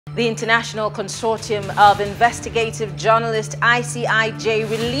The International Consortium of Investigative Journalists, ICIJ,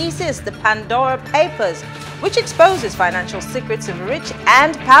 releases the Pandora Papers, which exposes financial secrets of rich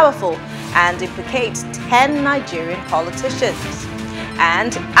and powerful and implicates 10 Nigerian politicians.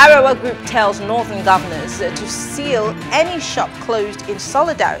 And Arewa Group tells northern governors to seal any shop closed in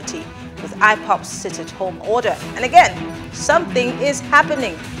solidarity with IPOP's sit-at-home order. And again, something is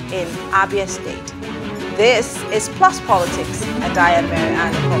happening in Abia State. This is Plus Politics, and I am Mary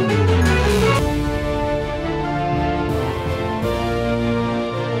Ann.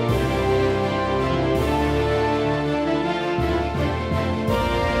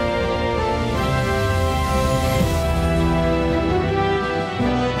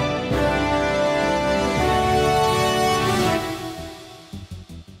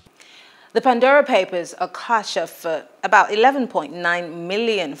 The Pandora Papers are cache of about 11.9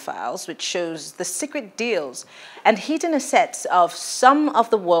 million files, which shows the secret deals and hidden assets of some of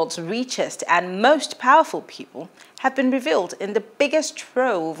the world's richest and most powerful people have been revealed in the biggest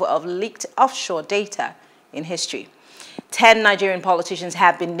trove of leaked offshore data in history. 10 Nigerian politicians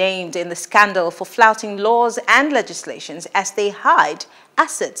have been named in the scandal for flouting laws and legislations as they hide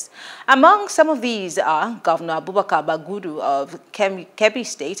assets. Among some of these are Governor Abubakar Bagudu of Kebbi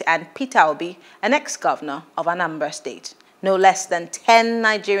State and Peter Obi, an ex-governor of Anambra State. No less than 10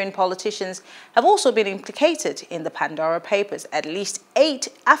 Nigerian politicians have also been implicated in the Pandora Papers, at least 8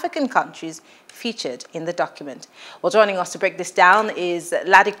 African countries featured in the document. Well, joining us to break this down is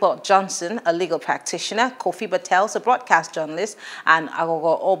Ladipo Johnson, a legal practitioner, Kofi Bartels, a broadcast journalist, and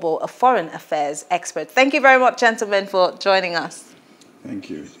Aghogho Oboe, a foreign affairs expert. Thank you very much, gentlemen, for joining us. Thank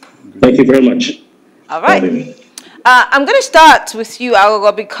you. Thank you very much. All right. I'm going to start with you,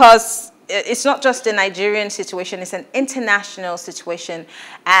 Aghogho, because it's not just a Nigerian situation, it's an international situation.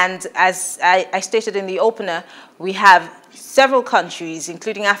 And as I stated in the opener, we have several countries,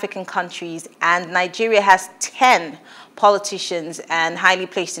 including African countries, and Nigeria has 10 politicians and highly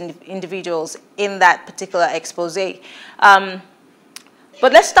placed individuals in that particular expose.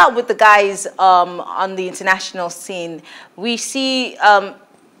 But let's start with the guys on the international scene. We see,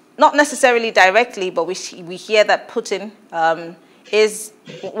 not necessarily directly, but we hear that Putin is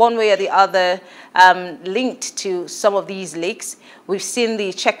one way or the other linked to some of these leaks. We've seen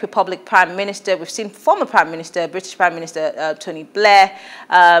the Czech Republic Prime Minister, we've seen former Prime Minister, British Prime Minister Tony Blair,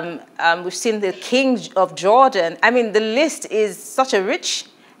 we've seen the King of Jordan. I mean, the list is such a rich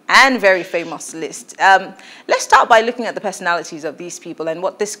and very famous list. Let's start by looking at the personalities of these people and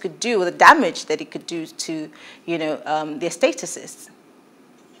what this could do, the damage that it could do to, you know, their statuses.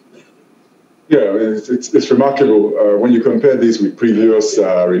 Yeah, it's remarkable. When you compare this with previous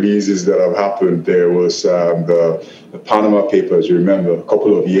releases that have happened, there was the Panama Papers, you remember, a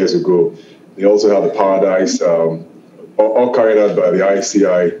couple of years ago. They also had the Paradise, all carried out by the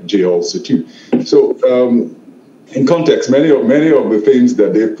ICIJ also too. So in context, many of the things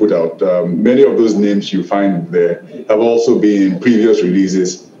that they've put out, many of those names you find there have also been previous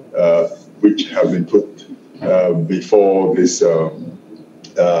releases which have been put before this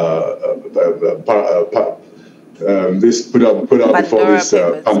this put out before this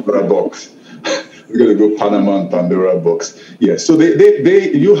Pandora box. We're going to go Panama and Pandora box. Yes, so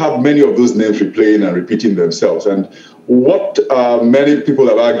you have many of those names replaying and repeating themselves. And what many people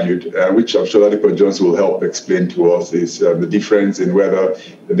have argued, which I'm sure Ladipo Johnson will help explain to us, is the difference in whether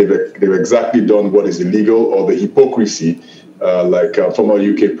they've exactly done what is illegal or the hypocrisy, like former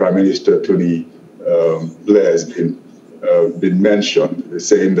UK Prime Minister Tony Blair has been mentioned,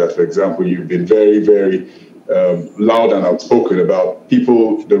 saying that, for example, you've been very, very loud and outspoken about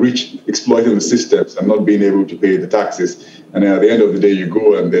people, the rich, exploiting the systems and not being able to pay the taxes. And then at the end of the day, you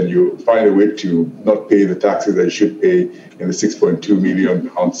go and then you find a way to not pay the taxes that you should pay in the £6.2 million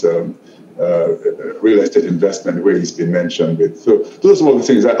real estate investment where he's been mentioned with. So those are some of the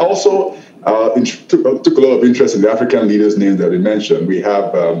things. I also took a lot of interest in the African leaders' names that we mentioned. We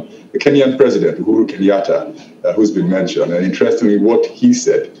have the Kenyan president, Uhuru Kenyatta, who's been mentioned. And interestingly, what he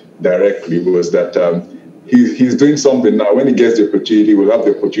said directly was that he's doing something now. When he gets the opportunity, we'll have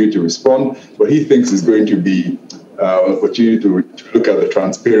the opportunity to respond. But he thinks it's going to be an opportunity to look at the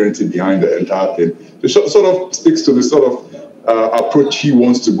transparency behind the entire thing. It sort of speaks to the sort of approach he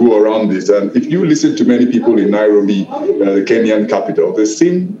wants to go around this. And if you listen to many people in Nairobi, the Kenyan capital, they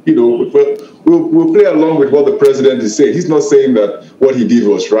seem, you know, we'll play along with what the president is saying. He's not saying that what he did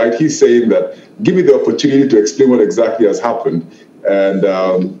was right. He's saying that give me the opportunity to explain what exactly has happened. And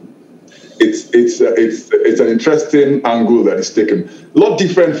it's an interesting angle that is taken. A lot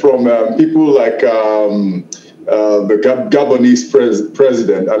different from people like the Gabonese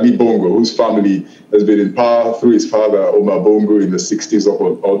president, Ali Bongo, whose family has been in power through his father, Omar Bongo, in the 60s up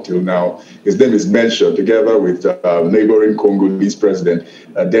until now. His name is mentioned together with neighboring Congolese president,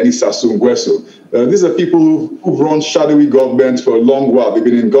 Denis Sassou Nguesso. These are people who've run shadowy governments for a long while. They've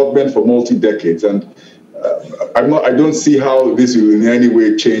been in government for multi-decades. And I don't see how this will in any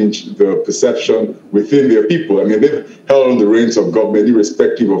way change the perception within their people. I mean, they've held on the reins of government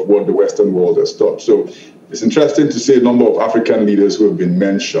irrespective of what the Western world has taught. So it's interesting to see a number of African leaders who have been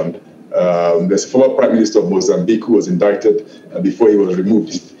mentioned. There's a former Prime Minister of Mozambique who was indicted before he was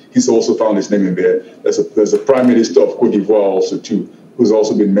removed. He's also found his name in there. There's a Prime Minister of Cote d'Ivoire also too, who's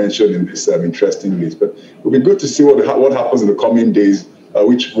also been mentioned in this interesting list. But it will be good to see what happens in the coming days,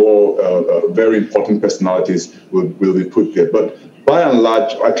 which more very important personalities will be put there. But by and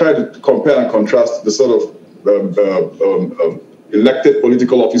large, I try to compare and contrast the sort of elected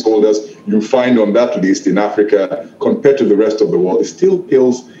political office holders you find on that list in Africa compared to the rest of the world. It still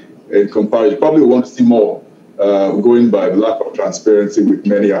pales in comparison. You probably want to see more going by the lack of transparency with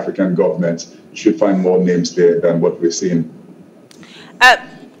many African governments. You should find more names there than what we're seeing.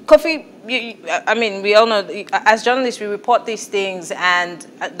 Kofi, I mean, we all know, as journalists, we report these things, and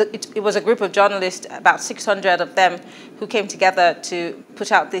it was a group of journalists, about 600 of them, who came together to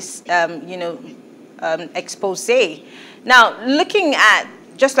put out this, expose. Now, looking at,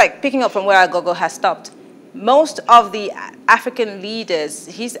 just like picking up from where Aghogho has stopped, most of the African leaders,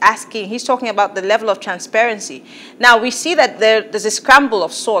 he's talking about the level of transparency. Now, we see that there's a scramble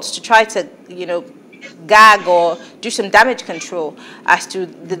of sorts to try to, gag or do some damage control as to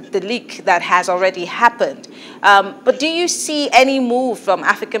the leak that has already happened. But do you see any move from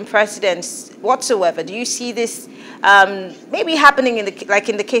African presidents whatsoever? Do you see this maybe happening in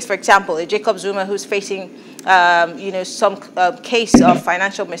the case, for example, Jacob Zuma, who's facing some case of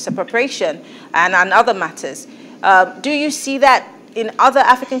financial misappropriation and other matters? Do you see that in other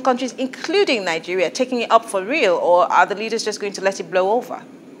African countries, including Nigeria, taking it up for real, or are the leaders just going to let it blow over?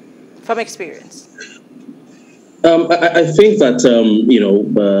 From experience. I think that,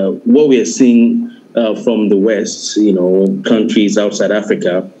 what we are seeing from the West, countries outside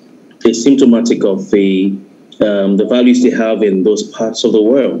Africa, is symptomatic of the values they have in those parts of the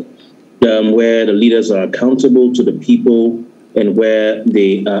world, where the leaders are accountable to the people and where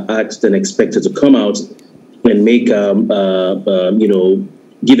they are asked and expected to come out and make,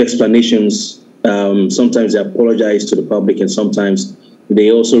 give explanations. Sometimes they apologize to the public, and sometimes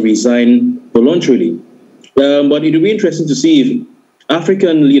they also resign voluntarily. But it will be interesting to see if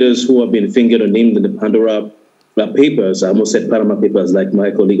African leaders who have been fingered or named in the Pandora Papers, I almost said Panama Papers like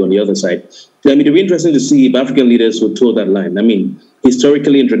my colleague on the other side, it will be interesting to see if African leaders will toe that line. I mean,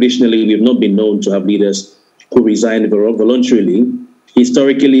 historically and traditionally, we have not been known to have leaders who resign voluntarily.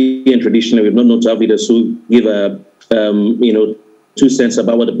 Historically and traditionally, we have not known to have leaders who give 2 cents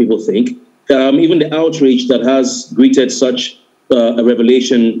about what the people think. Even the outrage that has greeted such a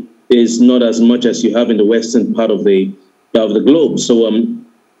revelation is not as much as you have in the western part of the globe. So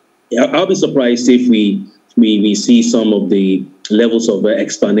I'll be surprised if we see some of the levels of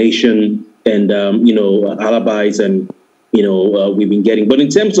explanation and alibis and we've been getting. But in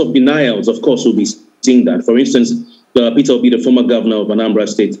terms of denials, of course, we'll be seeing that. For instance, Peter Obi, the former governor of Anambra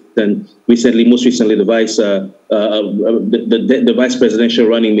State, and most recently, the vice presidential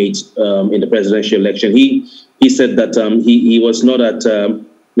running mate in the presidential election, he said that he was not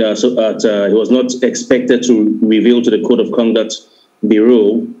he was not expected to reveal to the Code of Conduct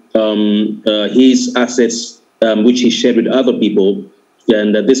Bureau his assets, which he shared with other people,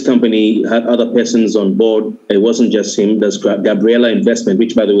 and that this company had other persons on board. It wasn't just him. There's Gabriela Investment,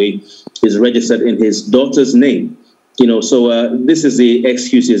 which, by the way, is registered in his daughter's name. So this is the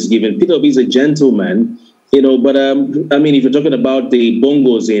excuse he's given. Peter Obi is a gentleman, but I mean, if you're talking about the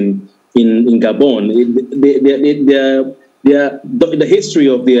bongos in Gabon, the history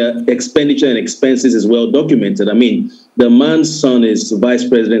of their expenditure and expenses is well documented. I mean, the man's son is vice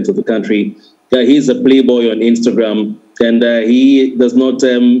president of the country. He's a playboy on Instagram, and he does not,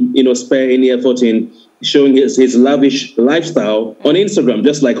 spare any effort in showing his lavish lifestyle on Instagram,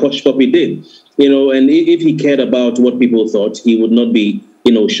 just like Hush Puppy did. And if he cared about what people thought, he would not be,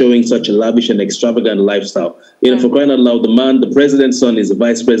 showing such a lavish and extravagant lifestyle. For crying out loud, the president's son is the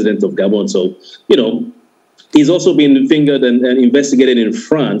vice president of Gabon. So, he's also been fingered and investigated in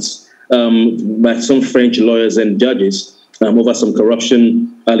France by some French lawyers and judges over some corruption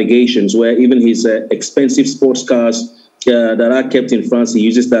allegations, where even his expensive sports cars that are kept in France, he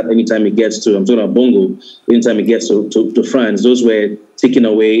uses that anytime he gets to, I'm talking about Bongo, anytime he gets to France. Those were taken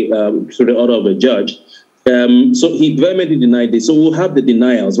away through the order of the judge. So he vehemently denied this. So we'll have the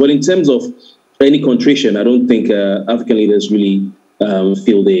denials. But in terms of any contrition. I don't think African leaders really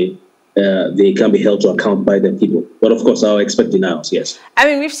feel they can be held to account by their people. But of course, I'll expect denials, yes. I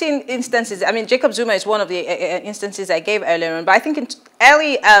mean, we've seen instances. I mean, Jacob Zuma is one of the instances I gave earlier on. But I think in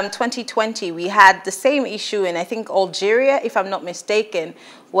early 2020, we had the same issue in, I think, Algeria, if I'm not mistaken,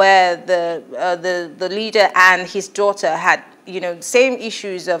 where the leader and his daughter had, same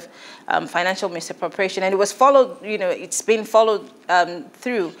issues of financial misappropriation. And it was followed, it's been followed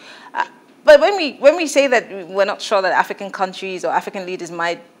through. But when we say that we're not sure that African countries or African leaders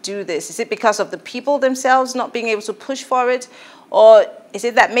might do this, is it because of the people themselves not being able to push for it? Or is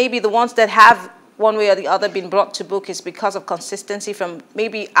it that maybe the ones that have one way or the other been brought to book is because of consistency from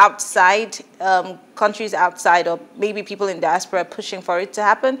maybe outside, countries outside, or maybe people in diaspora pushing for it to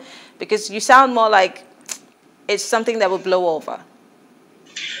happen? Because you sound more like it's something that will blow over.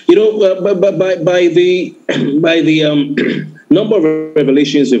 But by the number of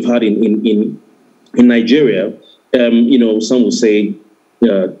revelations we've had in Nigeria, some will say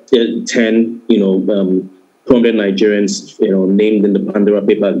 10, prominent Nigerians, named in the Pandora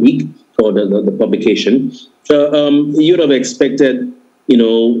Paper leak or the publication. You'd have expected, a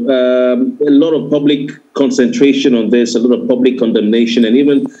lot of public concentration on this, a lot of public condemnation, and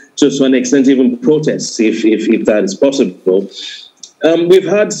even to an extent, even protests, if that is possible. We've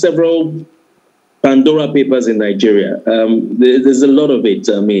had several Pandora Papers in Nigeria. There's a lot of it.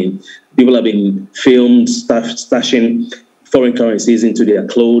 I mean, people have been filmed stashing foreign currencies into their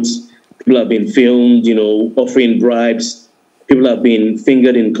clothes. People have been filmed, offering bribes. People have been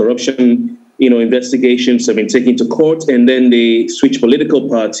fingered in corruption. Investigations have been taken to court, and then they switch political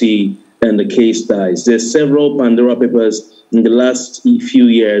party, and the case dies. There's several Pandora Papers in the last few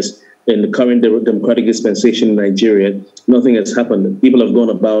years. In the current democratic dispensation in Nigeria, nothing has happened. People have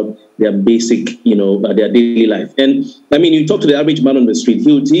gone about their basic, their daily life. And I mean, you talk to the average man on the street,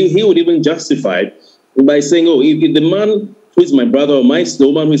 he would even justify by saying, oh, if the man who is my brother or the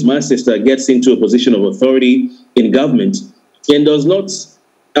woman who is my sister gets into a position of authority in government and does not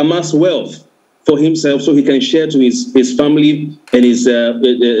amass wealth for himself so he can share to his family and his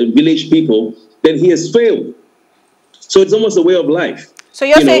village people, then he has failed. So it's almost a way of life. So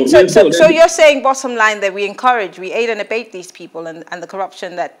you're saying, so you're saying, bottom line, that we aid and abet these people and the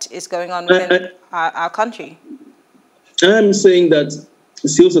corruption that is going on within our country. I'm saying that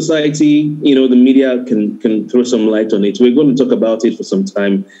civil society, the media can throw some light on it. We're going to talk about it for some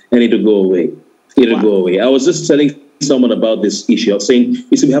time, and it'll go away. It'll go away. I was just telling someone about this issue. I was saying,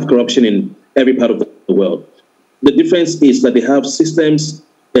 we have corruption in every part of the world. The difference is that they have systems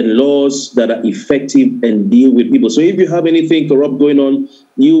and laws that are effective and deal with people. So if you have anything corrupt going on,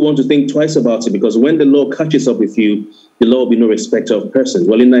 you want to think twice about it, because when the law catches up with you, the law will be no respecter of persons.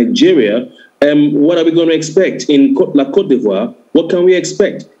 Well, in Nigeria, what are we going to expect? In La Côte d'Ivoire, what can we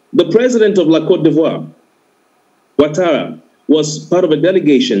expect? The president of La Côte d'Ivoire, Ouattara, was part of a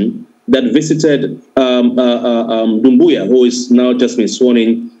delegation that visited Doumbouya, who is now just been sworn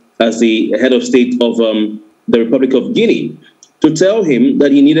in as the head of state of the Republic of Guinea, to tell him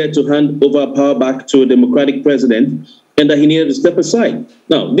that he needed to hand over power back to a democratic president and that he needed to step aside.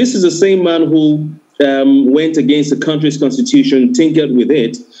 Now, this is the same man who went against the country's constitution, tinkered with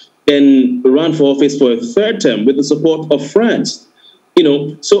it, and ran for office for a third term with the support of France.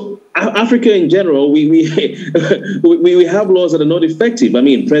 So Africa in general, we have laws that are not effective. I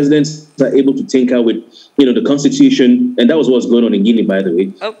mean, presidents are able to tinker with, the constitution, and that was what's going on in Guinea, by the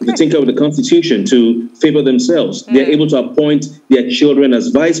way. Okay. To tinker with the constitution to favor themselves. They're able to appoint their children as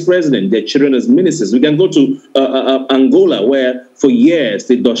vice president, their children as ministers. We can go to Angola, where for years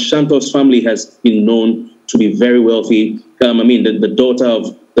the Dos Santos family has been known to be very wealthy. The daughter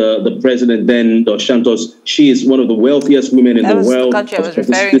of the president then, Dos Santos, she is one of the wealthiest women in the world. That was the country I was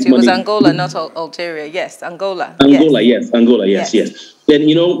referring to. It was Angola, not Algeria. Yes, Angola. Angola, yes. Angola, yes.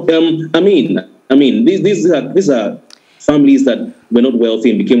 And these are families that were not wealthy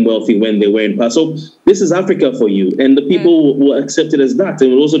and became wealthy when they were in power. So this is Africa for you, and the people will accept it as that,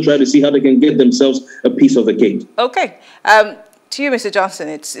 and will also try to see how they can get themselves a piece of the cake. Okay. To you, Mr. Johnson,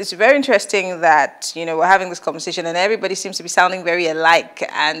 it's very interesting that, we're having this conversation and everybody seems to be sounding very alike,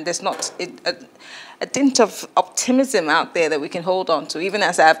 and there's not a tint of optimism out there that we can hold on to, even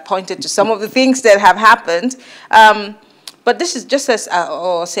as I've pointed to some of the things that have happened. But this is just as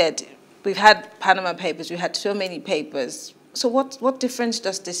I said, we've had Panama Papers, we had so many papers. So what difference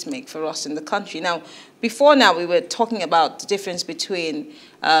does this make for us in the country? Now, before now, we were talking about the difference between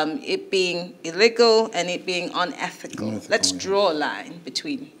it being illegal and it being unethical. Let's draw a line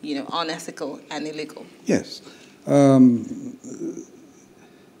between, unethical and illegal. Yes.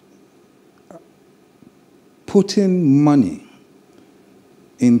 Putting money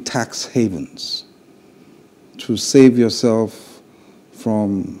in tax havens to save yourself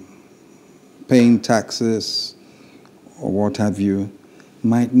from paying taxes or what have you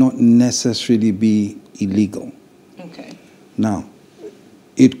might not necessarily be illegal. Okay. Now,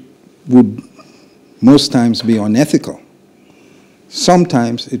 it would most times be unethical.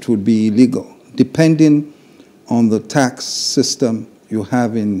 Sometimes it would be illegal, depending on the tax system you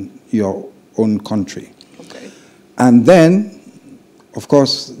have in your own country. Okay. And then, of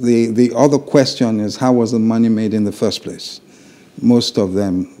course, the other question is, how was the money made in the first place? Most of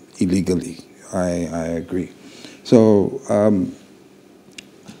them illegally, I agree. So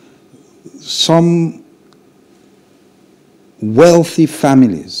some wealthy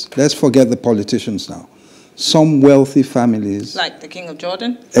families, let's forget the politicians now, some wealthy families... Like the King of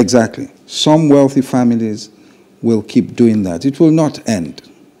Jordan? Exactly. Some wealthy families will keep doing that. It will not end.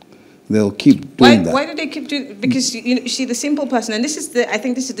 They'll keep doing that. Why do they keep doing it? Because you see, the simple person, and this is I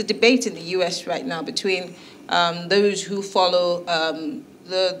think this is the debate in the US right now between those who follow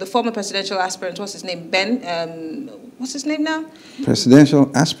the former presidential aspirant, what's his name, what's his name now? Presidential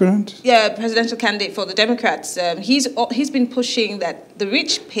aspirant? Yeah, presidential candidate for the Democrats. He's been pushing that the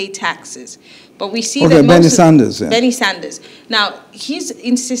rich pay taxes, but we see that Bernie Sanders. Yeah. Bernie Sanders. Now he's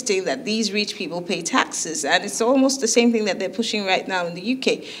insisting that these rich people pay taxes, and it's almost the same thing that they're pushing right now in the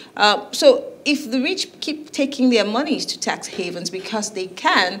UK. So if the rich keep taking their monies to tax havens because they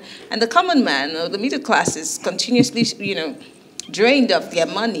can, and the common man or the middle class is continuously, drained of their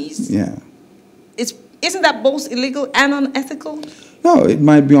monies. Yeah. Isn't that both illegal and unethical? No, it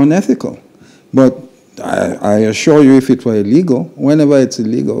might be unethical. But I assure you, if it were illegal, whenever it's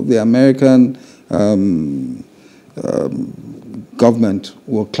illegal, the American government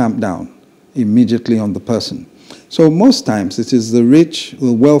will clamp down immediately on the person. So most times it is the rich,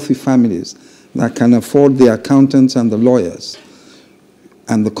 the wealthy families that can afford the accountants and the lawyers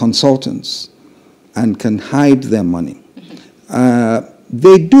and the consultants and can hide their money.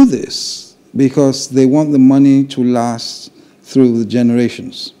 They do this because they want the money to last through the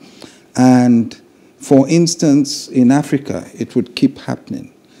generations. And for instance, in Africa, it would keep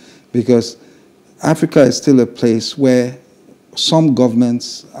happening because Africa is still a place where some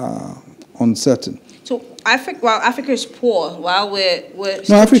governments are uncertain. So while Africa is poor, while we're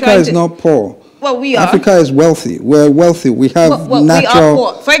no, Africa is not poor. Well, we are. Africa is wealthy. We're wealthy. We have natural... We are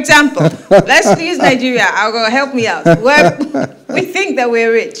poor. For example, let's use Nigeria. Aghogho, help me out. We think that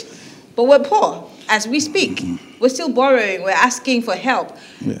we're rich, but we're poor as we speak. We're still borrowing. We're asking for help.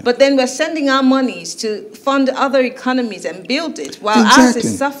 Yeah. But then we're sending our monies to fund other economies and build it while ours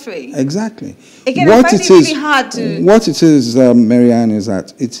is suffering. Exactly. Again, I find it really hard to... What it is, Marianne, is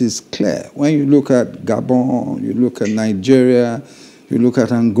that it is clear. When you look at Gabon, you look at Nigeria, you look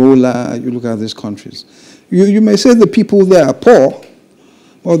at Angola, you look at these countries. You may say the people there are poor,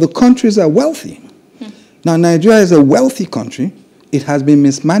 but the countries are wealthy. Now, Nigeria is a wealthy country. It has been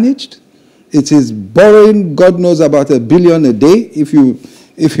mismanaged. It is borrowing, God knows, about $1 billion a day, if you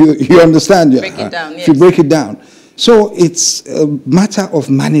understand. Break it down, yes. If you break it down. So it's a matter of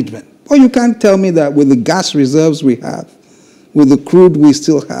management. Well, you can't tell me that with the gas reserves we have, with the crude we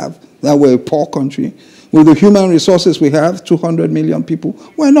still have, that we're a poor country. With the human resources we have, 200 million people,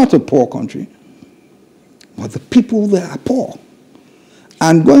 we're not a poor country. But the people there are poor.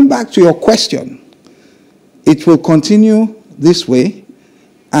 And going back to your question, it will continue this way,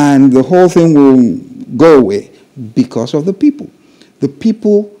 and the whole thing will go away because of the people. The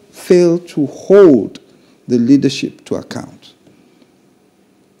people fail to hold the leadership to account.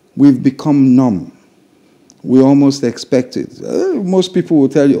 We've become numb. We almost expect it. Most people will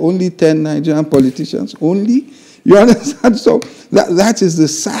tell you, only 10 Nigerian politicians, only? You understand? So that is the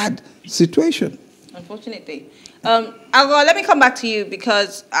sad situation. Unfortunately. Aghogho, let me come back to you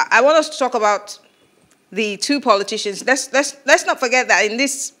because I want us to talk about the two politicians. Let's not forget that in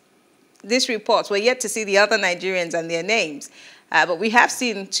this report, we're yet to see the other Nigerians and their names. But we have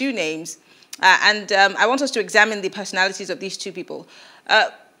seen two names. And I want us to examine the personalities of these two people.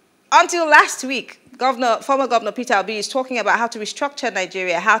 Until last week, former Governor Peter Obi is talking about how to restructure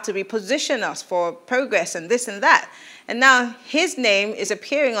Nigeria, how to reposition us for progress and this and that. And now his name is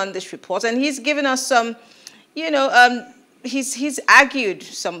appearing on this report, and he's given us some, he's argued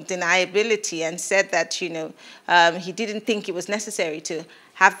some deniability and said that, he didn't think it was necessary to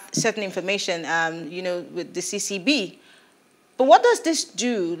have certain information, with the CCB. But what does this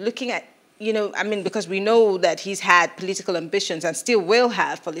do, looking at, because we know that he's had political ambitions and still will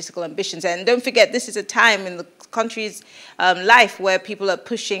have political ambitions. And don't forget, this is a time in the country's life where people are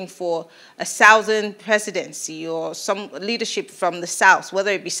pushing for a southern presidency or some leadership from the south,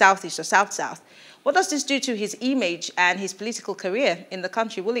 whether it be southeast or south-south. What does this do to his image and his political career in the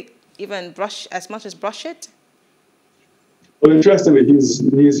country? Will it even brush it? Well, interestingly,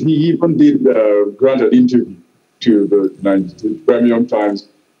 he even did grant an interview to the Premium Times,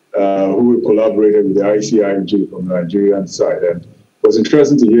 who collaborated with the ICIG from the Nigerian side. And it was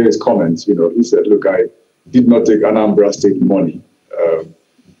interesting to hear his comments. You know, he said, look, I did not take Anambra State money.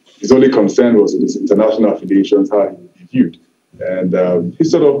 His only concern was with his international affiliations, how he would be viewed. And he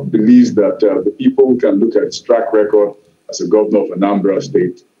sort of believes that the people can look at his track record as a governor of Anambra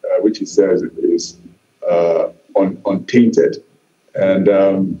State, which he says is untainted. And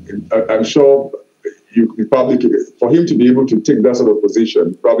I'm sure you probably, for him to be able to take that sort of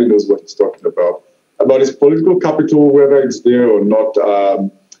position, he probably knows what he's talking about. About his political capital, whether it's there or not,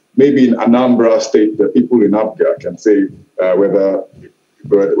 maybe in Anambra State, the people in Abga can say whether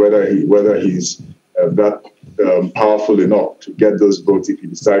he's that powerful enough to get those votes if he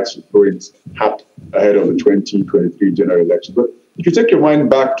decides to throw his hat ahead of the 2023 general election. But if you take your mind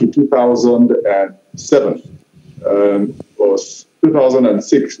back to 2007 or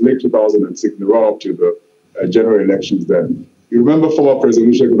 2006, late 2006, in the run-up to the general elections then, you remember former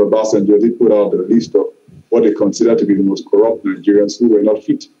President Olusegun Obasanjo did put out the list of what they consider to be the most corrupt Nigerians who were not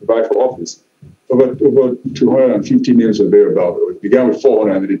fit to vie for office. Over 250 names were thereabout. It began with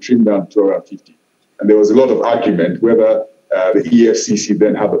 400 and they trimmed down to 250. And there was a lot of argument whether the EFCC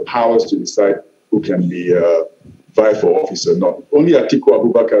then had the powers to decide who can be vie for office or not. Only Atiku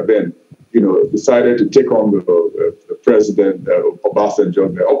Abubakar then, decided to take on the president,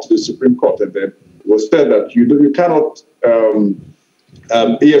 Obasanjo, up to the Supreme Court. And then it was said that you cannot,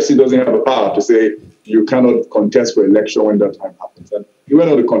 EFC doesn't have the power to say you cannot contest for election when that time happens. And he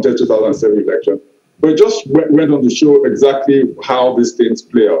went on to contest 2007 election, but it just went on to show exactly how these things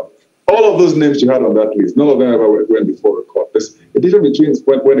play out. All of those names you had on that list, none of them ever went before the court. There's a difference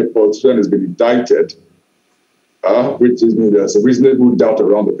between when a politician has been indicted, which is there's a reasonable doubt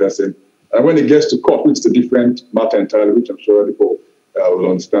around the person, and when it gets to court, which is a different matter entirely, which I'm sure people will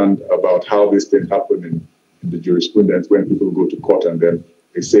understand about how these things happen in the jurisprudence when people go to court and then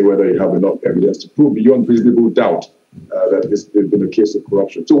they say whether you have enough evidence to prove beyond reasonable doubt that there's been a case of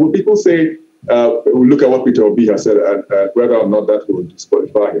corruption. So when people say, we look at what Peter Obi has said and whether or not that will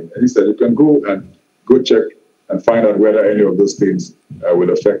disqualify him. And he said, you can go check and find out whether any of those things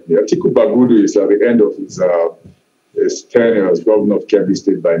will affect me. Atiku Bagudu is at the end of his tenure as governor of Kebbi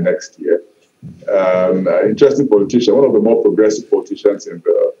State by next year. Interesting politician, one of the more progressive politicians in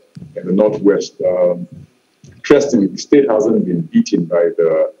the Northwest. Interestingly, the state hasn't been beaten by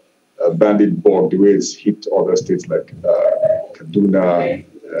the bandit Borg the way it's hit other states like Kaduna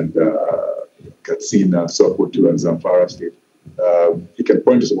and Katsina, Sokoto, and Zamfara State. He can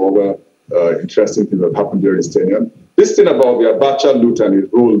point to some other interesting things that happened during his tenure. This thing about the Abacha loot and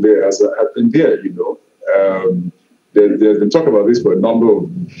his role there has been there, There's been talk about this for a number of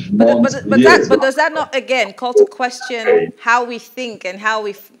months. But does that not again call to question how we think and how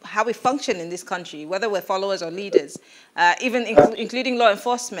we function in this country, whether we're followers or leaders, even including law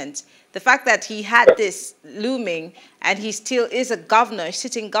enforcement? The fact that he had this looming and he still is a governor, a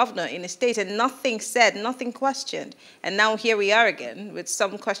sitting governor in a state, and nothing said, nothing questioned, and now here we are again with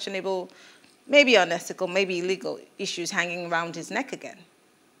some questionable, maybe unethical, maybe illegal issues hanging around his neck again.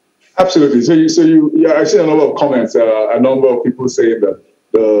 Absolutely. I've seen a number of comments, a number of people saying that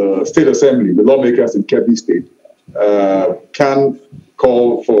the State Assembly, the lawmakers in Kebbi State, can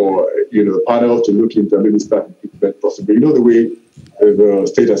call for the panel to look into maybe start impeachment possibly. The way the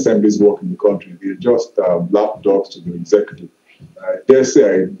State Assemblies work in the country, they're just lapdogs to the executive. They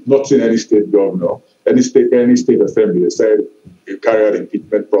say I've not seen any state governor, any state assembly. They said you carry out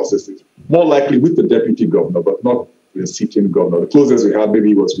impeachment processes, more likely with the deputy governor, but not the sitting governor. The closest we had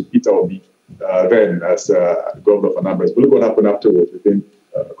maybe was with Peter Obi then as governor of Anambra. But look what happened afterwards. Within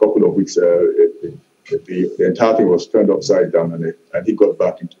a couple of weeks, the entire thing was turned upside down and he got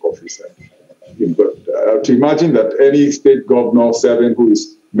back into office. But to imagine that any state governor serving who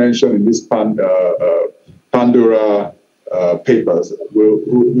is mentioned in this Pandora Papers,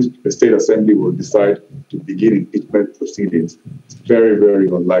 the State Assembly will decide to begin impeachment proceedings. It's very, very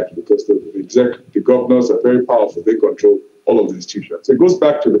unlikely because the governors are very powerful. They control all of the institutions. So it goes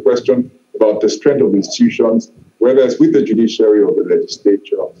back to the question about the strength of the institutions, whether it's with the judiciary or the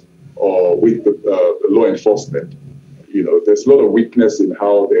legislature or with the law enforcement. There's a lot of weakness in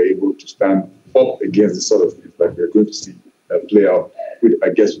how they're able to stand up against the sort of things like we're going to see play out with, I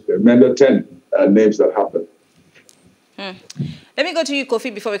guess, the remainder 10 names that happen. Let me go to you,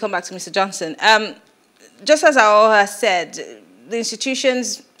 Kofi, before we come back to Mr. Johnson. Just as I has said, the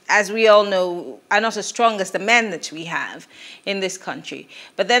institutions as we all know, are not as strong as the men that we have in this country.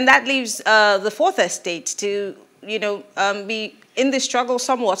 But then that leaves the fourth estate to, be in this struggle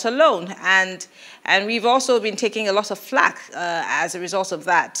somewhat alone. And we've also been taking a lot of flack as a result of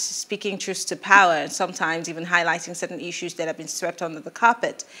that, speaking truth to power and sometimes even highlighting certain issues that have been swept under the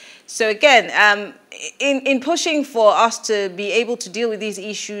carpet. So again, in pushing for us to be able to deal with these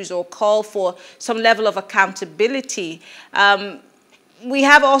issues or call for some level of accountability, we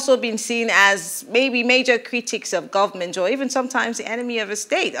have also been seen as maybe major critics of government or even sometimes the enemy of the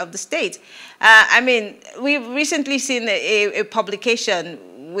state. I mean, we've recently seen a publication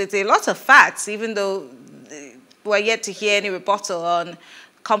with a lot of facts, even though we're yet to hear any rebuttal on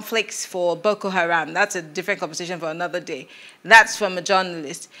conflicts for Boko Haram. That's a different conversation for another day. That's from a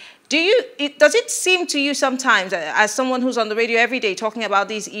journalist. Does it seem to you sometimes, as someone who's on the radio every day talking about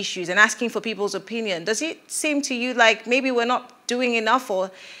these issues and asking for people's opinion, does it seem to you like maybe we're not doing enough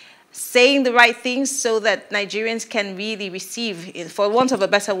or saying the right things so that Nigerians can really receive, for want of a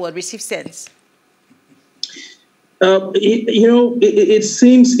better word, receive sense? It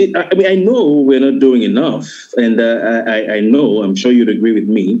seems, I know we're not doing enough, and I know, I'm sure you'd agree with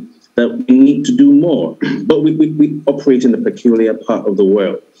me, that we need to do more, but we operate in a peculiar part of the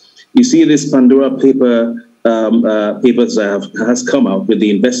world. You see this Pandora papers that has come out with the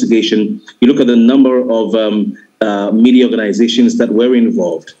investigation. You look at the number of media organizations that were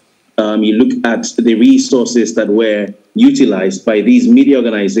involved. You look at the resources that were utilized by these media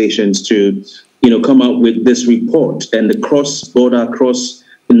organizations to, come out with this report and the cross-border,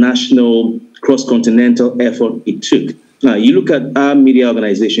 cross-national, cross-continental effort it took. Now, you look at our media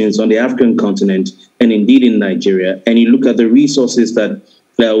organizations on the African continent and indeed in Nigeria, and you look at the resources that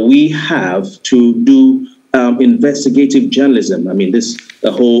we have to do investigative journalism. I mean, this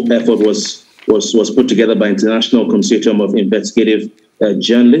whole effort was put together by International Consortium of Investigative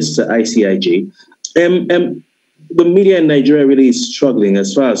Journalists, ICIJ. The media in Nigeria really is struggling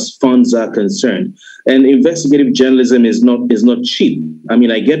as far as funds are concerned, and investigative journalism is not cheap. I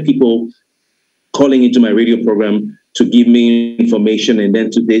mean, I get people calling into my radio program to give me information, and then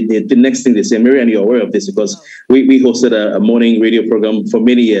the next thing they say, Marian, you're aware of this because we hosted a morning radio program for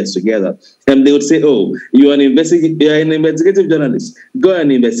many years together, and they would say, oh, you're an investigative journalist, go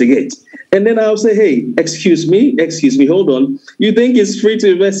and investigate. And then I'll say, hey, excuse me, hold on. You think it's free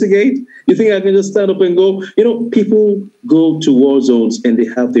to investigate? You think I can just stand up and go? People go to war zones and they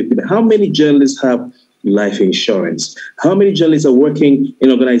have their people. How many journalists have life insurance? How many journalists are working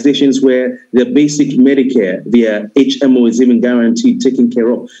in organizations where their basic Medicare, their HMO is even guaranteed, taken care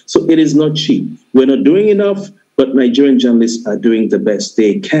of? So it is not cheap. We're not doing enough, but Nigerian journalists are doing the best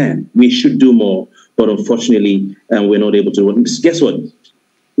they can. We should do more, but unfortunately, we're not able to. Guess what?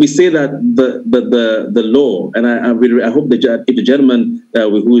 We say that the law, and I hope if the gentleman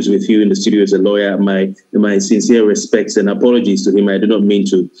who is with you in the studio is a lawyer, my sincere respects and apologies to him. I do not mean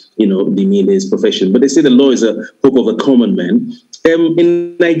to, demean his profession, but they say the law is a hope of the common man.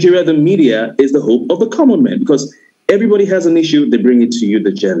 In Nigeria, the media is the hope of the common man because everybody has an issue, they bring it to you,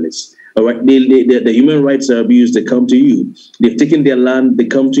 the journalists. All right, the human rights are abused, they come to you. They've taken their land, they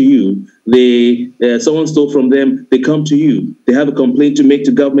come to you. Someone stole from them, they come to you. They have a complaint to make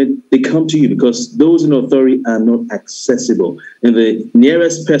to government, they come to you because those in authority are not accessible. And the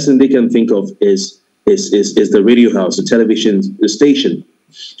nearest person they can think of is the radio house, the television station.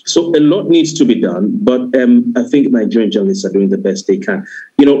 So a lot needs to be done, but I think Nigerian journalists are doing the best they can.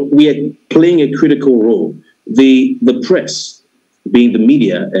 We are playing a critical role. The press, being the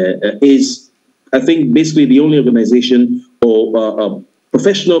media, is, I think, basically the only organization or a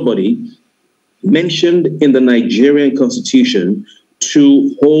professional body mentioned in the Nigerian constitution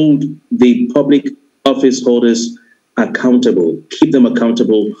to hold the public office holders accountable, keep them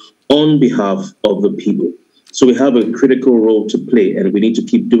accountable on behalf of the people. So we have a critical role to play, and we need to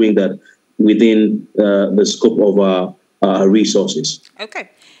keep doing that within the scope of our resources. Okay.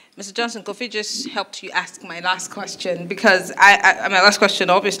 Mr. Johnson, Kofi just helped you ask my last question because my last question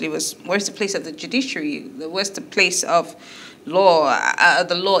obviously was, where's the place of the judiciary? Where's the place of law,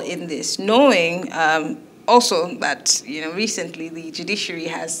 the law in this? Knowing also that, recently the judiciary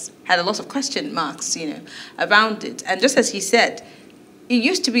has had a lot of question marks, around it. And just as he said, it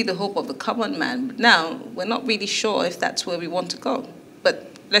used to be the hope of the common man, but now we're not really sure if that's where we want to go.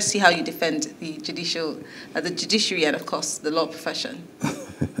 But let's see how you defend the judiciary and, of course, the law profession.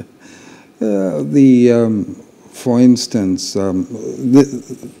 For instance, the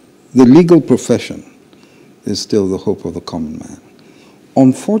legal profession is still the hope of the common man.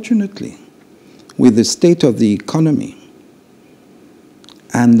 Unfortunately, with the state of the economy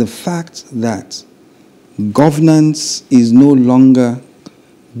and the fact that governance is no longer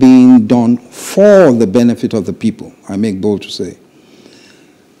being done for the benefit of the people, I make bold to say.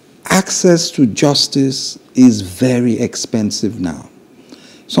 Access to justice is very expensive now.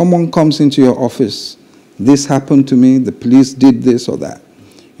 Someone comes into your office, this happened to me, the police did this or that.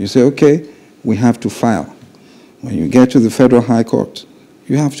 You say, okay, we have to file. When you get to the Federal High Court,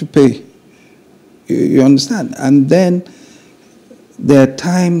 you have to pay. You understand? And then there are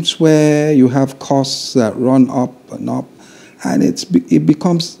times where you have costs that run up, and it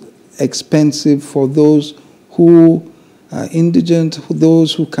becomes expensive for those who are indigent,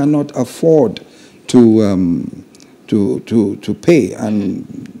 those who cannot afford to pay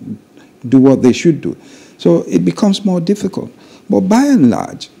and do what they should do. So it becomes more difficult. But by and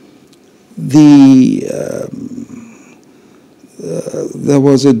large, there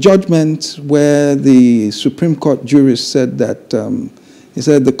was a judgment where the Supreme Court jurist said that, he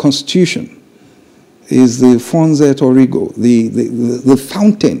said the Constitution is the fonte et origo, the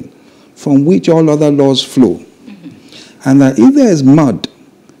fountain from which all other laws flow. Mm-hmm. And that if there is mud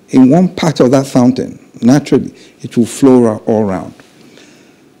in one part of that fountain, naturally, it will flow all around.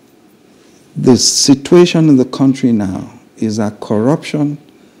 The situation in the country now is that corruption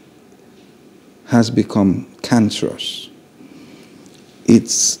has become cancerous.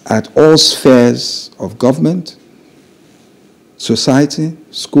 It's at all spheres of government, society,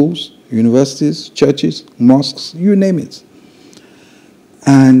 schools, universities, churches, mosques, you name it.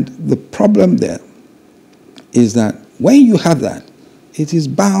 And the problem there is that when you have that, it is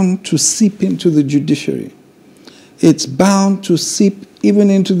bound to seep into the judiciary. It's bound to seep even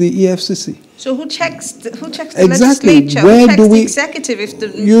into the EFCC. So who checks the exactly. legislature? Where who checks do we, the executive if the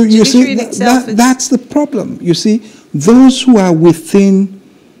you judiciary see, in itself is... That's the problem. You see, those who are within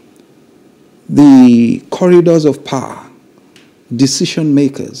the corridors of power, decision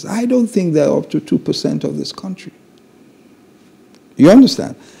makers, I don't think they're up to 2% of this country. You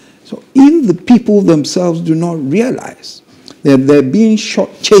understand? So if the people themselves do not realize that they're being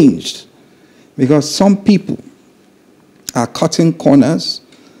shortchanged because some people are cutting corners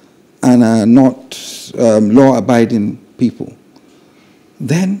and are not law-abiding people,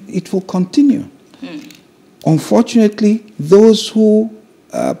 then it will continue. Unfortunately, those who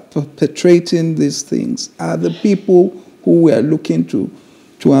are perpetrating these things are the people who we are looking to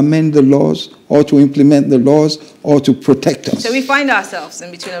amend the laws or to implement the laws or to protect us. So we find ourselves in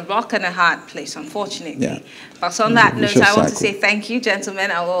between a rock and a hard place, unfortunately. Yeah. But on that note, I want to say thank you,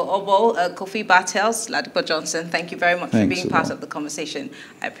 gentlemen. Our Oboe, Kofi, Bartels, Ladipo Johnson, thank you very much for being part of the conversation.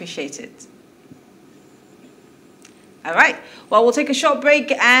 I appreciate it. All right. Well, we'll take a short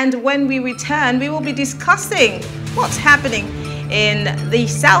break, and when we return, we will be discussing what's happening in the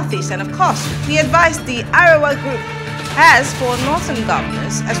southeast and, of course, the advice the Arawa Group has for northern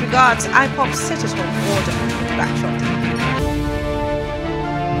governors as regards IPOP's sit-at-home order. Back shortly.